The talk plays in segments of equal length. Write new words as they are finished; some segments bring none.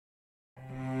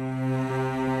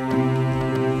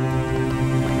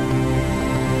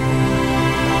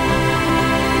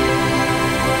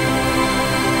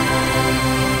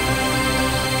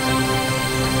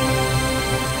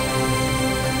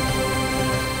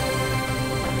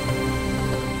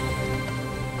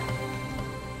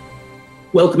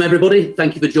Welcome everybody,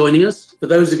 thank you for joining us. For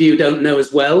those of you who don't know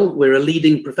as well, we're a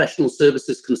leading professional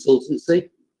services consultancy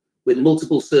with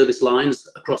multiple service lines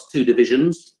across two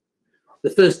divisions. The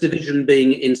first division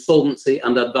being insolvency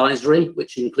and advisory,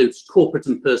 which includes corporate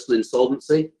and personal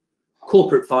insolvency,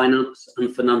 corporate finance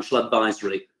and financial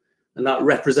advisory. And that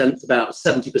represents about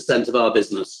 70% of our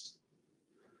business.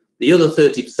 The other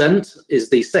 30% is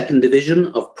the second division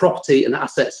of property and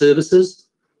asset services,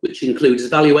 which includes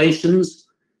valuations,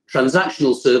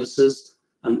 transactional services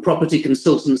and property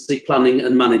consultancy planning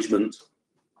and management.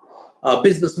 Our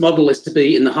business model is to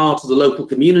be in the heart of the local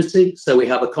community, so we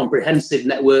have a comprehensive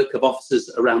network of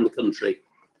offices around the country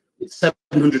with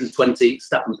 720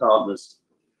 staff and partners.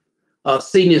 Our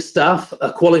senior staff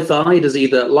are qualified as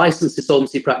either licensed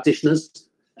insolvency practitioners,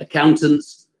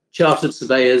 accountants, chartered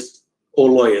surveyors or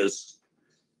lawyers.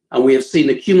 And we have seen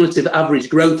a cumulative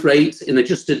average growth rate in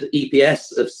adjusted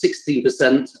EPS of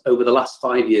 16% over the last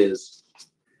 5 years.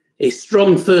 A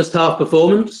strong first half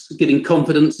performance, giving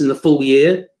confidence in the full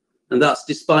year, and that's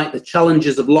despite the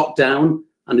challenges of lockdown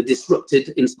and a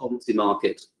disrupted insolvency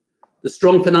market. The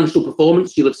strong financial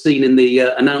performance you'll have seen in the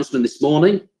announcement this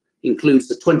morning includes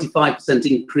a 25%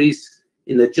 increase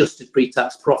in adjusted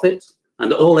pre-tax profit,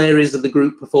 and all areas of the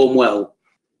group perform well.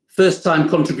 First-time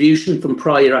contribution from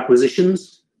prior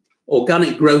acquisitions,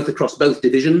 organic growth across both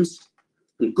divisions,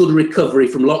 and good recovery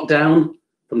from lockdown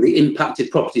from the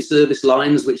impacted property service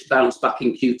lines, which bounced back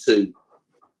in Q2.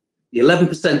 The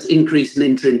 11% increase in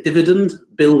interim dividend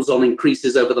builds on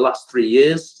increases over the last 3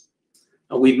 years,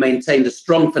 and we've maintained a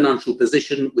strong financial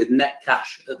position with net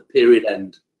cash at the period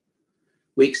end.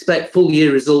 We expect full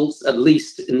year results at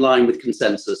least in line with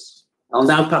consensus. I'll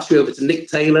now pass you over to Ric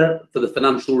Traynor for the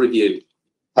financial review.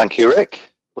 Thank you, Rick.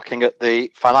 Looking at the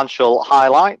financial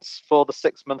highlights for the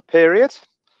 6-month period,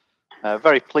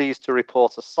 very pleased to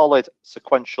report a solid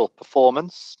sequential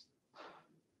performance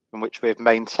in which we have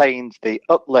maintained the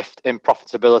uplift in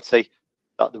profitability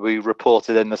that we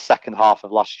reported in the second half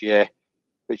of last year,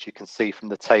 which you can see from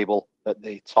the table at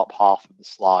the top half of the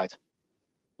slide.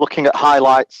 Looking at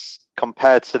highlights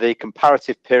compared to the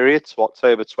comparative period to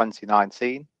October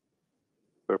 2019,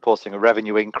 we're reporting a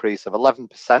revenue increase of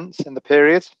 11% in the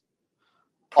period.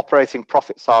 Operating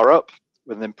profits are up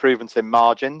with an improvement in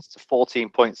margins to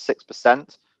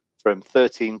 14.6% from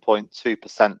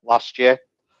 13.2% last year.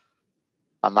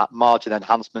 And that margin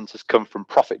enhancement has come from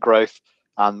profit growth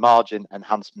and margin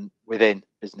enhancement within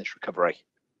business recovery.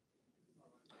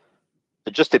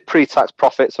 Adjusted pre-tax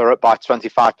profits are up by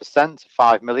 25% to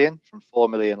 5 million from 4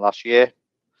 million last year.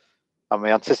 And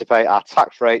we anticipate our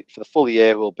tax rate for the full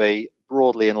year will be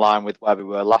broadly in line with where we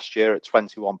were last year at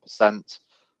 21%.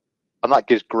 And that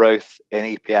gives growth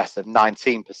in EPS of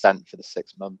 19% for the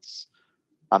 6 months.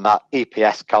 And that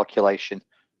EPS calculation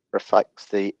reflects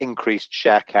the increased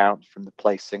share count from the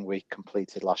placing we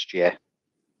completed last year.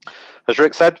 As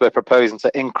Rick said, we're proposing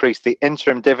to increase the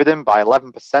interim dividend by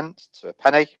 11% to a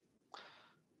penny.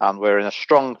 And we're in a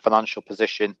strong financial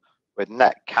position with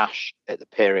net cash at the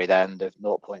period end of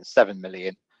 0.7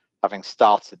 million, having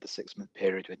started the 6-month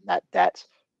period with net debt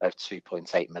of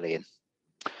 2.8 million.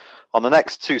 On the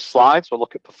next 2 slides, we'll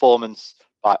look at performance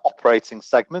by operating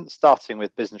segments, starting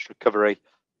with business recovery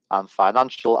and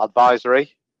financial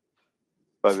advisory,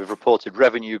 where we've reported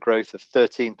revenue growth of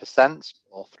 13%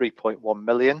 or 3.1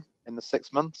 million in the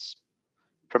 6 months.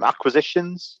 From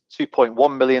acquisitions,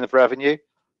 2.1 million of revenue,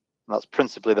 and that's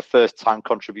principally the first time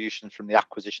contribution from the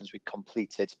acquisitions we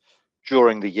completed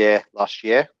during the year last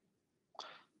year.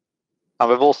 And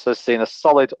we've also seen a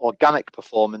solid organic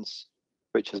performance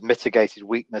which has mitigated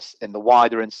weakness in the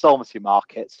wider insolvency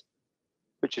market,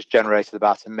 which has generated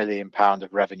about £1 million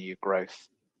of revenue growth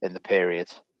in the period.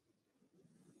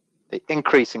 The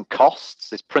increase in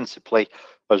costs is principally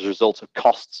as a result of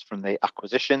costs from the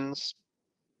acquisitions.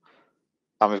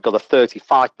 And we've got a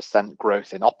 35%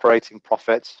 growth in operating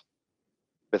profit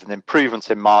with an improvement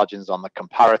in margins on the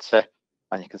comparator.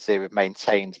 And you can see we've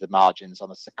maintained the margins on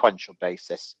a sequential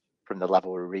basis from the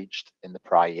level we reached in the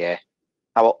prior year.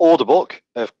 Our order book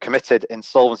of committed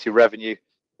insolvency revenue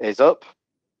is up.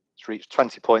 It's reached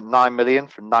 20.9 million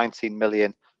from 19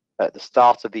 million at the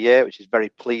start of the year, which is very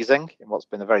pleasing in what's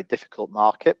been a very difficult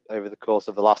market over the course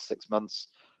of the last 6 months.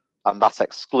 And that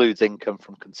excludes income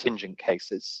from contingent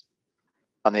cases.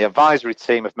 And the advisory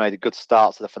team have made a good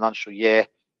start to the financial year.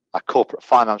 Our corporate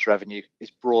finance revenue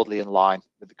is broadly in line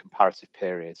with the comparative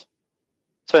period.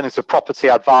 Turning to property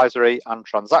advisory and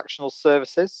transactional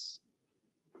services,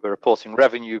 we're reporting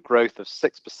revenue growth of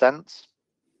 6%.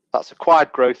 That's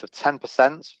acquired growth of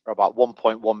 10%, or about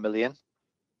 1.1 million,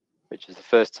 which is the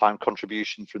first time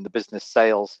contribution from the business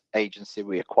sales agency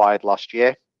we acquired last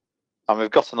year. And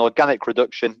we've got an organic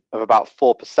reduction of about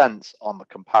 4% on the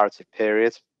comparative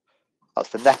period. That's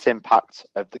the net impact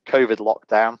of the COVID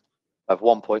lockdown of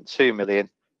 1.2 million,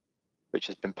 which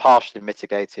has been partially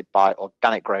mitigated by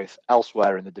organic growth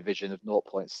elsewhere in the division of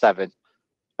 0.7.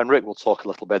 And Rick will talk a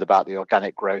little bit about the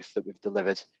organic growth that we've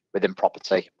delivered within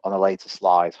property on a later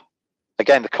slide.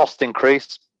 Again, the cost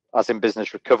increase, as in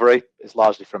business recovery, is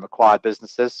largely from acquired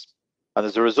businesses. And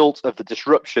as a result of the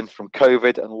disruption from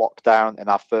COVID and lockdown in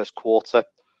our first quarter,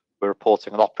 we're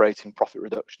reporting an operating profit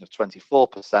reduction of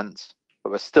 24%, but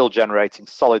we're still generating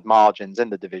solid margins in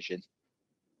the division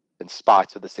in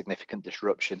spite of the significant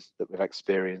disruption that we've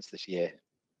experienced this year.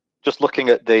 Just looking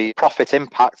at the profit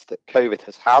impact that COVID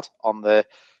has had on the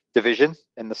division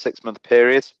in the 6-month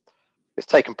period, it's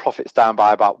taken profits down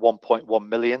by about 1.1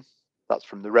 million. That's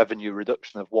from the revenue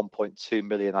reduction of 1.2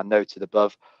 million I noted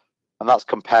above, and that's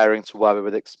comparing to where we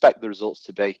would expect the results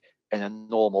to be in a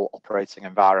normal operating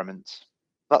environment.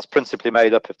 That's principally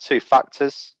made up of 2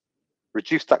 factors: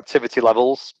 reduced activity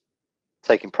levels,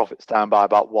 taking profits down by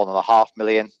about 1.5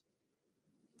 million,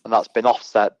 and that's been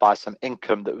offset by some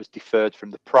income that was deferred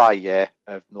from the prior year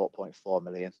of 0.4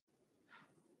 million.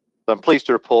 So I'm pleased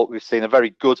to report we've seen a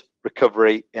very good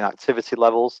recovery in activity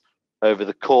levels over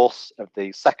the course of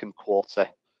the second quarter,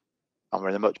 and we're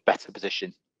in a much better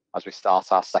position as we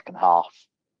start our second half.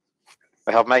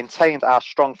 We have maintained our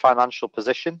strong financial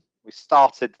position. We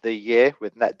started the year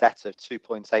with net debt of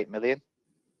 2.8 million,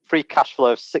 free cash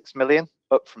flow of 6 million,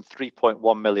 up from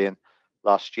 3.1 million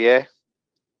last year.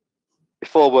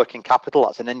 Before working capital,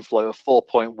 that's an inflow of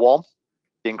 4.1,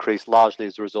 the increase largely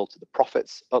as a result of the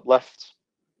profits uplift.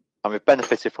 And we've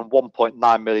benefited from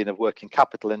 1.9 million of working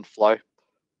capital inflow.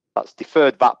 That's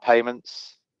deferred VAT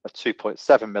payments of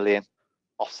 2.7 million,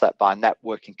 offset by net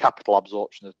working capital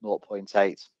absorption of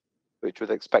 0.8, which we'd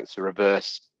expect to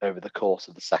reverse over the course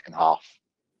of the second half.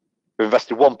 We've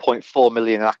invested 1.4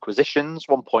 million in acquisitions,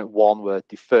 1.1 were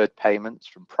deferred payments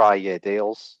from prior year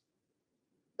deals.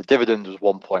 The dividend was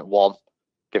 1.1,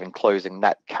 giving closing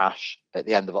net cash at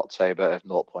the end of October of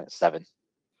 0.7.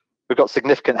 We've got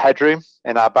significant headroom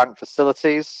in our bank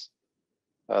facilities.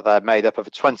 They're made up of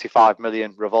a 25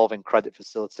 million revolving credit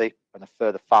facility and a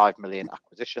further 5 million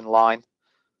acquisition line,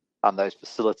 and those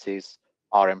facilities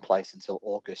are in place until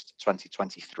August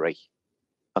 2023.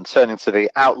 And turning to the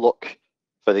outlook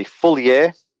for the full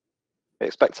year, we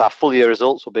expect our full year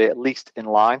results will be at least in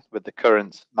line with the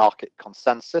current market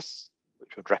consensus,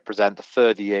 which would represent a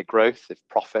further year growth of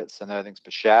profits and earnings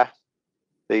per share.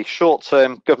 The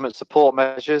short-term government support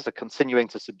measures are continuing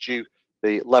to subdue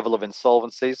the level of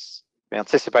insolvencies. We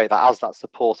anticipate that as that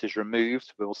support is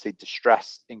removed, we will see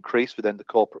distress increase within the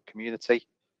corporate community,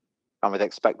 and we'd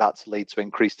expect that to lead to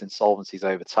increased insolvencies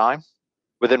over time.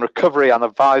 Within recovery and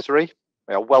advisory,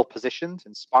 we are well positioned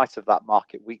in spite of that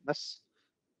market weakness.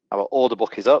 Our order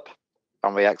book is up,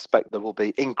 and we expect there will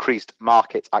be increased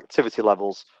market activity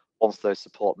levels once those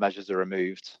support measures are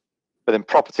removed. Within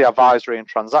property advisory and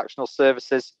transactional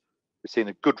services, we've seen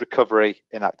a good recovery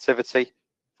in activity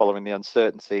following the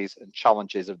uncertainties and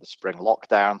challenges of the spring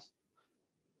lockdown.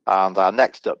 And our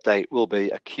next update will be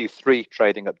a Q3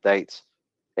 trading update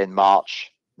in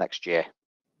March next year.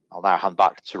 I'll now hand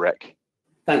back to Rick.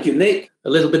 Thank you, Nick. A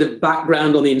little bit of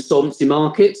background on the insolvency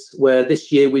market, where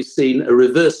this year we've seen a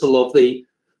reversal of the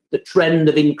trend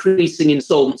of increasing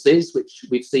insolvencies, which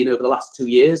we've seen over the last 2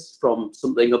 years from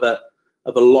something of a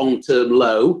long-term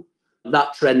low.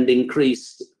 That trend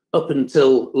increased up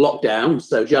until lockdown.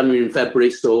 So January and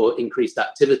February saw increased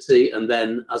activity, and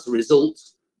then as a result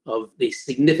of the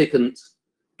significant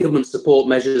government support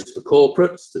measures for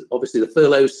corporates, obviously the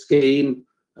furlough scheme,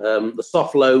 the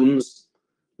soft loans,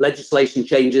 legislation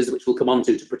changes, which we'll come on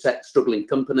to protect struggling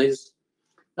companies,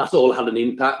 that's all had an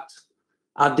impact.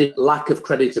 Added lack of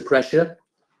creditor pressure.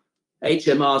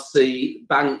 HMRC,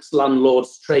 banks,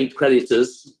 landlords, trade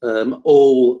creditors,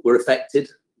 all were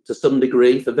affected to some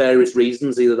degree for various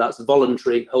reasons. Either that's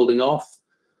voluntary holding off,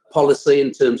 policy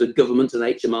in terms of government and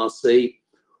HMRC,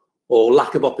 or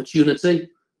lack of opportunity.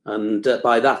 And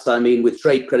by that I mean with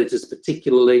trade creditors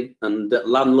particularly, and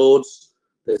landlords,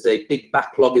 there's a big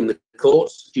backlog in the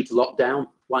courts due to lockdown.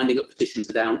 Winding up petitions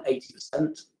are down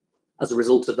 80% as a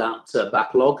result of that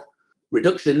backlog.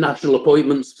 Reduction in national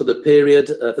appointments for the period,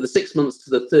 for the 6 months to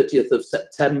the 30th of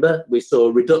September, we saw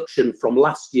a reduction from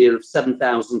last year of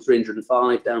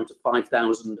 7,305 down to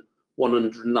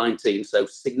 5,119, so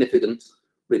significant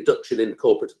reduction in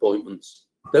corporate appointments.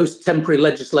 Those temporary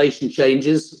legislation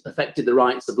changes affected the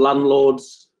rights of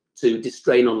landlords to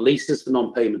distrain on leases for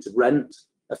non-payment of rent,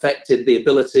 affected the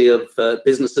ability of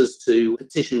businesses to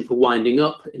petition for winding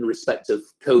up in respect of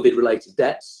COVID-related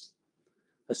debts,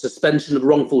 a suspension of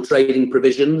wrongful trading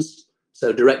provisions,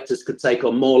 so directors could take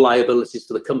on more liabilities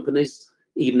for the companies,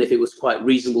 even if it was quite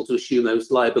reasonable to assume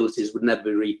those liabilities would never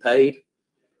be repaid.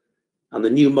 And the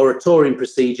new moratorium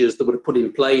procedures that were put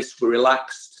in place were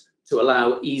relaxed to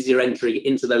allow easier entry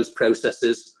into those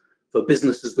processes for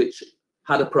businesses which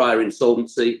had a prior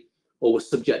insolvency or were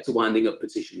subject to winding up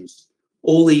petitions.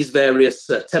 All these various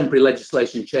temporary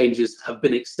legislation changes have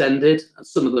been extended, and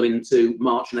some of them into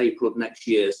March and April of next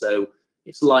year. So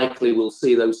it's likely we'll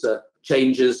see those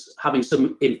changes having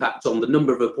some impact on the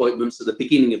number of appointments at the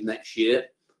beginning of next year.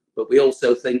 But we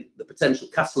also think the potential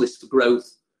catalyst for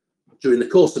growth during the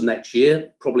course of next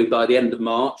year, probably by the end of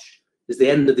March, is the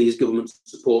end of these government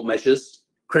support measures.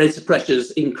 Creditor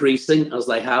pressures increasing as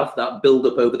they have, that build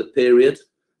up over the period,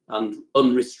 and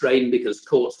unrestrained because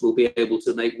courts will be able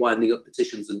to make winding up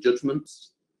petitions and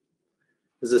judgments.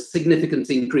 There's a significant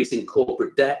increase in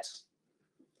corporate debt,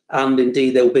 and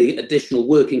indeed there will be additional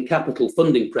working capital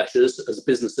funding pressures as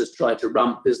businesses try to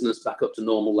ramp business back up to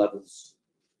normal levels.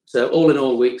 So all in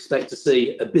all, we expect to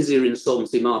see a busier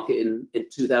insolvency market in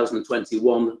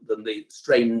 2021 than the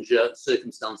strange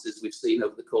circumstances we've seen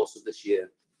over the course of this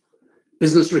year.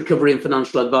 Business recovery and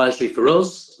financial advisory for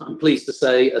us, I'm pleased to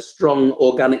say, a strong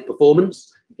organic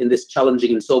performance in this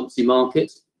challenging insolvency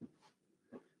market.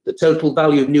 The total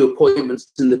value of new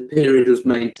appointments in the period was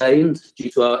maintained due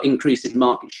to our increase in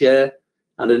market share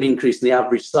and an increase in the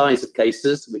average size of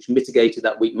cases, which mitigated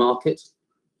that weak market.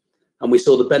 And we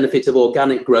saw the benefit of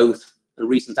organic growth and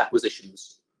recent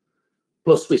acquisitions.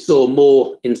 Plus, we saw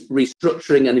more in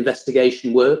restructuring and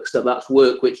investigation work. So that's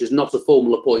work which is not a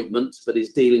formal appointment, but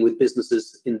is dealing with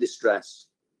businesses in distress.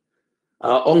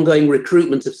 Our ongoing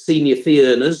recruitment of senior fee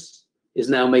earners is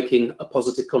now making a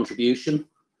positive contribution.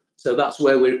 So that's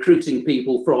where we're recruiting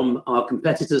people from our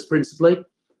competitors principally,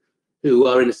 who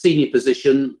are in a senior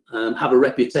position, have a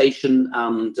reputation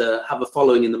and have a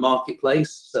following in the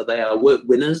marketplace. So they are work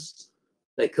winners.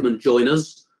 They come and join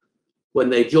us. When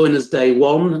they join us day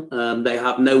one, they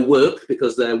have no work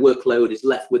because their workload is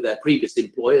left with their previous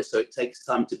employer. So it takes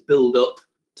time to build up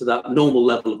to that normal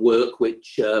level of work,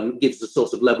 which gives the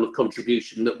sort of level of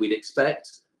contribution that we'd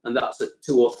expect. And that's a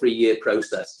 2 or 3 year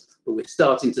process. But we're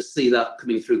starting to see that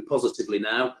coming through positively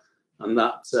now. And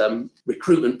that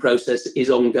recruitment process is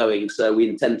ongoing. So we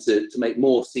intend to make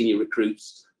more senior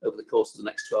recruits over the course of the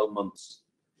next 12 months.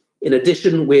 In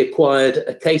addition, we acquired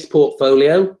a case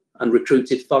portfolio and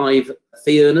recruited 5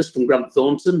 fee earners from Grant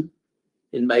Thornton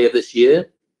in May of this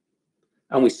year.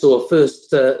 And we saw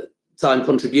first time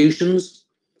contributions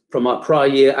from our prior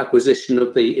year acquisition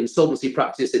of the insolvency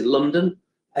practice in London,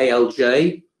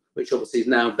 ALJ, which obviously is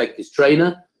now Begbies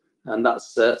Traynor, and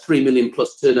that's 3 million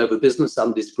plus turnover business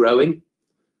and is growing.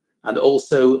 And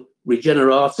also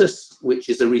Regeneratus, which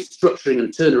is a restructuring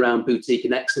and turnaround boutique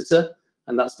in Exeter,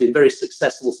 and that's been very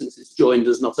successful since it's joined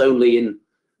us, not only in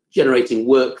generating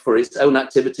work for its own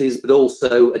activities, but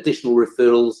also additional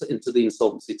referrals into the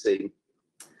insolvency team.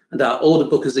 And our order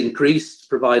book has increased,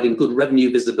 providing good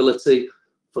revenue visibility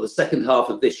for the second half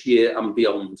of this year and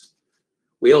beyond.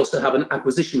 We also have an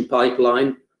acquisition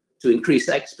pipeline to increase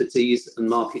expertise and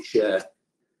market share.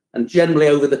 And generally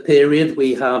over the period,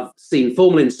 we have seen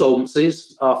formal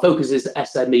insolvencies. Our focus is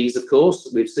SMEs, of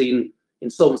course. We've seen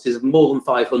insolvencies of more than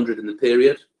 500 in the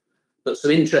period. But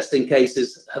some interesting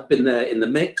cases have been there in the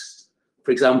mix.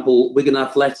 For example, Wigan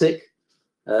Athletic,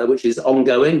 which is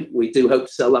ongoing. We do hope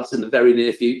to sell that in the very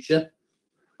near future.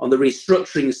 On the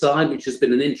restructuring side, which has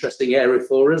been an interesting area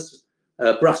for us,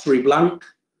 Brasserie Blanc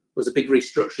was a big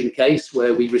restructuring case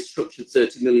where we restructured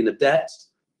 30 million of debt.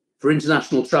 For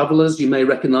international travellers, you may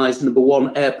recognise number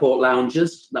 1 Airport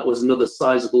Lounges. That was another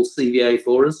sizable CVA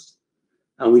for us.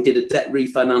 And we did a debt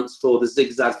refinance for the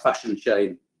Zigzag fashion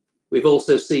chain. We've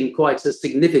also seen quite a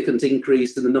significant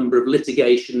increase in the number of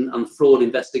litigation and fraud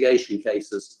investigation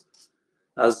cases.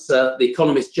 As the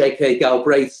economist J.K.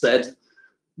 Galbraith said,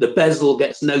 the bezel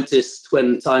gets noticed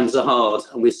when times are hard,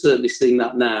 and we're certainly seeing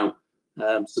that now.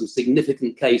 Some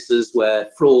significant cases where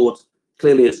fraud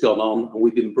clearly has gone on, and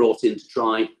we've been brought in to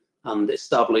try and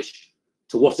establish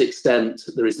to what extent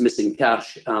there is missing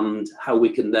cash and how we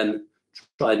can then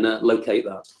try and locate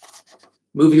that.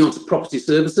 Moving on to property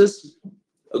services.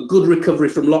 A good recovery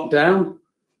from lockdown.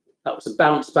 That was a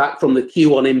bounce back from the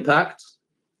Q1 impact.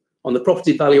 On the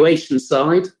property valuation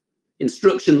side,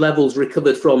 instruction levels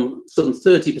recovered from some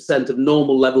 30% of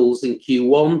normal levels in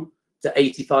Q1 to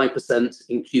 85%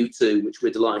 in Q2, which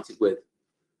we're delighted with.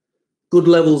 Good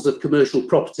levels of commercial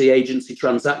property agency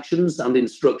transactions and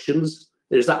instructions.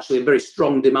 There is actually a very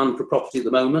strong demand for property at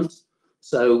the moment.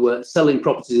 So selling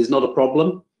properties is not a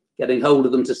problem. Getting hold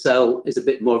of them to sell is a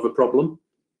bit more of a problem.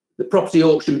 The property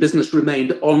auction business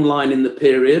remained online in the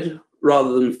period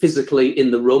rather than physically in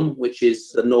the room, which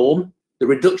is the norm. The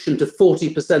reduction to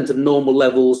 40% of normal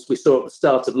levels we saw at the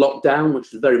start of lockdown,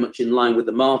 which was very much in line with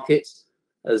the market,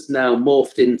 has now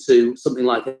morphed into something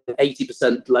like an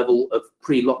 80% level of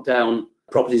pre-lockdown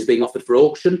properties being offered for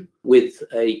auction, with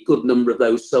a good number of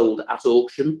those sold at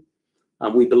auction.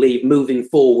 And we believe moving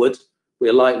forward,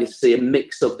 we're likely to see a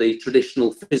mix of the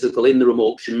traditional physical in-the-room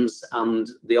auctions and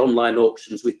the online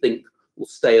auctions we think will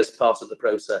stay as part of the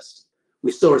process.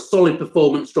 We saw a solid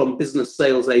performance from business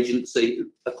sales agency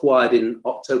acquired in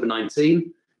October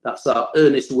 19. That's our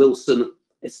Ernest Wilson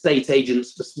estate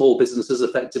agents for small businesses,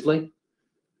 effectively.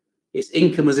 Its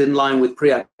income is in line with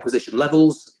pre-acquisition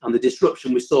levels, and the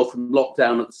disruption we saw from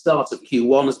lockdown at the start of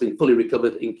Q1 has been fully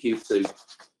recovered in Q2.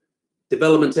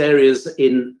 Development areas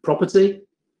in property.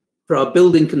 For our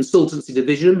building consultancy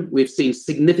division, we've seen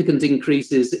significant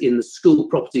increases in the school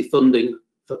property funding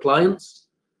for clients.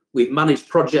 We've managed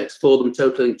projects for them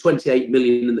totaling 28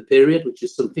 million in the period, which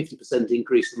is some 50%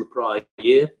 increase from the prior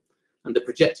year. And the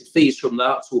projected fees from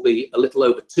that will be a little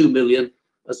over 2 million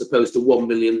as opposed to 1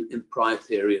 million in the prior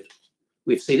period.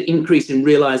 We've seen an increase in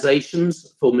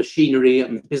realisations for machinery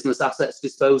and business assets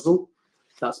disposal.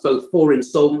 That's both for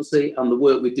insolvency and the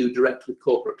work we do direct with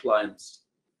corporate clients.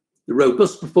 The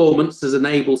robust performance has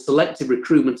enabled selective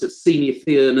recruitment of senior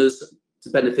fee earners to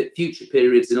benefit future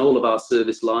periods in all of our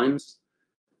service lines.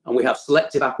 And we have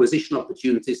selective acquisition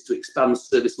opportunities to expand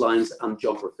service lines and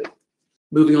geography.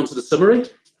 Moving on to the summary.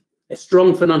 A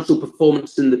strong financial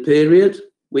performance in the period.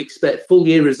 We expect full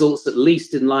year results at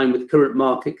least in line with current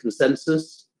market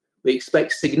consensus. We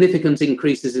expect significant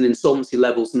increases in insolvency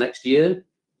levels next year.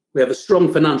 We have a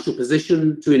strong financial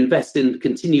position to invest in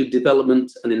continued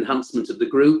development and enhancement of the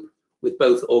group with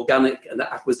both organic and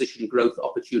acquisition growth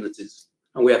opportunities.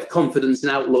 And we have confidence in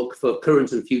outlook for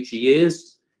current and future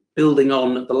years, building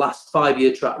on the last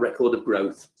 5-year track record of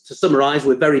growth. To summarise,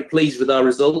 we're very pleased with our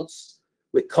results.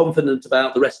 We're confident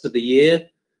about the rest of the year,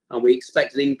 and we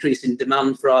expect an increase in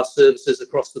demand for our services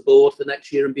across the board for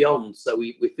next year and beyond. So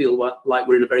we feel like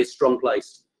we're in a very strong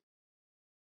place.